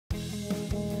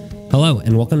Hello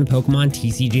and welcome to Pokemon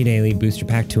TCG Daily Booster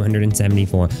Pack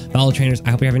 274. Fellow trainers, I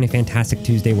hope you're having a fantastic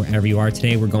Tuesday wherever you are.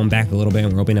 Today we're going back a little bit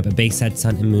and we're opening up a base set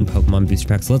Sun and Moon Pokemon Booster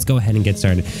Pack. So let's go ahead and get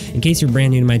started. In case you're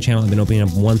brand new to my channel, I've been opening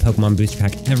up one Pokemon Booster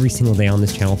Pack every single day on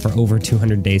this channel for over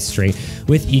 200 days straight.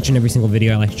 With each and every single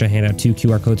video, I like to try to hand out 2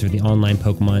 QR codes for the online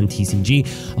Pokemon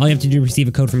TCG. All you have to do to receive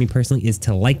a code from me personally is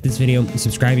to like this video,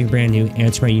 subscribe if you're brand new,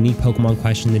 answer my unique Pokemon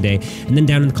question of the day, and then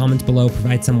down in the comments below,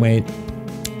 provide some way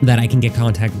that I can get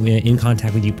in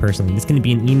contact with you personally. This is going to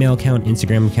be an email account,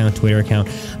 Instagram account, Twitter account.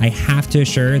 I have to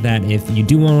assure that if you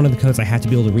do want one of the codes, I have to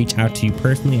be able to reach out to you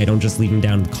personally. I don't just leave them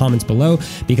down in the comments below,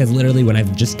 because literally when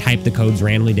I've just typed the codes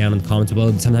randomly down in the comments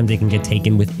below, sometimes they can get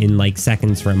taken within like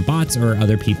seconds from bots or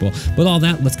other people. With all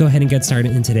that, let's go ahead and get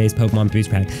started in today's Pokemon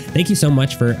Booster Pack. Thank you so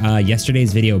much for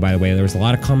yesterday's video, by the way. There was a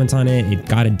lot of comments on it. It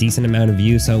got a decent amount of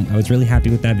views, so I was really happy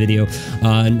with that video.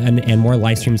 And more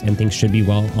live streams and things should be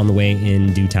well on the way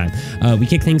in due time. We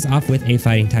kick things off with a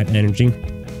fighting type energy.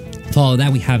 Follow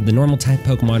that, we have the normal type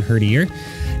Pokemon Herdier.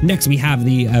 Next, we have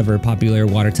the ever popular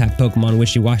water type Pokemon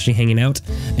Wishy-Washy hanging out.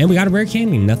 And we got a rare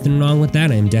candy. Nothing wrong with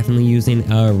that. I'm definitely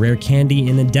using a rare candy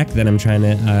in a deck that I'm trying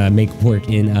to make work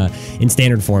in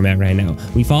standard format right now.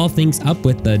 We follow things up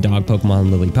with the dog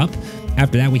Pokemon Lillipup.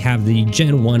 After that, we have the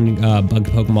Gen 1 bug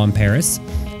Pokemon Paris.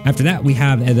 After that, we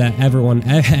have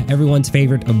everyone's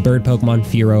favorite of bird Pokemon,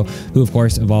 Fearow, who of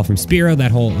course evolved from Spearow, that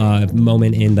whole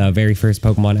moment in the very first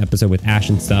Pokemon episode with Ash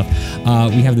and stuff.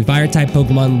 We have the fire-type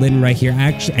Pokemon, Lyn, right here.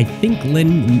 Actually, I think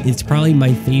Lyn is probably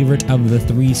my favorite of the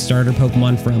 3 starter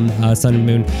Pokemon from Sun and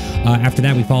Moon. After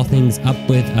that, we follow things up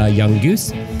with Young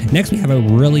Goose. Next, we have a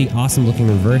really awesome looking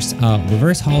reverse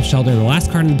Hall Shelter. And the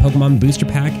last card in the Pokemon Booster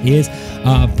Pack is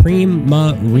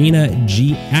Primarina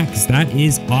GX. That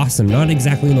is awesome. Not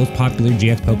exactly the most popular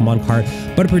GX Pokemon card,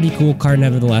 but a pretty cool card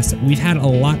nevertheless. We've had a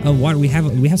lot of water. We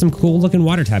have some cool looking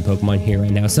water type Pokemon here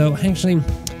right now. So actually,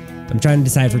 I'm trying to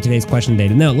decide for today's question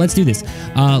data. No, let's do this.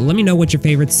 Let me know what your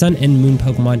favorite Sun and Moon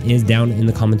Pokemon is down in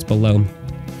the comments below,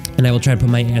 and I will try to put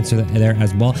my answer there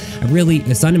as well.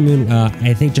 Sun and Moon,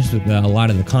 I think just with a lot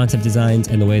of the concept designs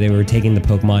and the way they were taking the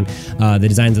Pokemon, the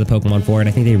designs of the Pokemon forward,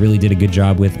 I think they really did a good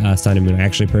job with Sun and Moon. I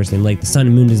actually personally like the Sun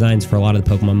and Moon designs for a lot of the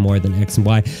Pokemon more than X and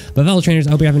Y. But fellow trainers,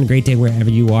 I hope you're having a great day wherever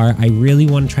you are. I really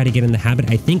want to try to get in the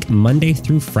habit. I think Monday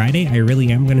through Friday, I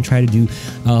really am going to try to do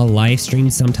live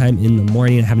streams sometime in the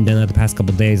morning. I haven't done that the past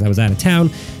couple days. I was out of town,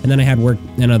 and then I had work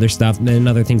and other stuff and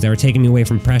other things that were taking me away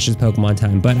from precious Pokemon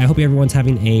time. But I hope everyone's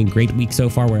having a great week so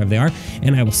far wherever they are,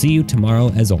 and I will see you tomorrow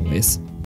as always.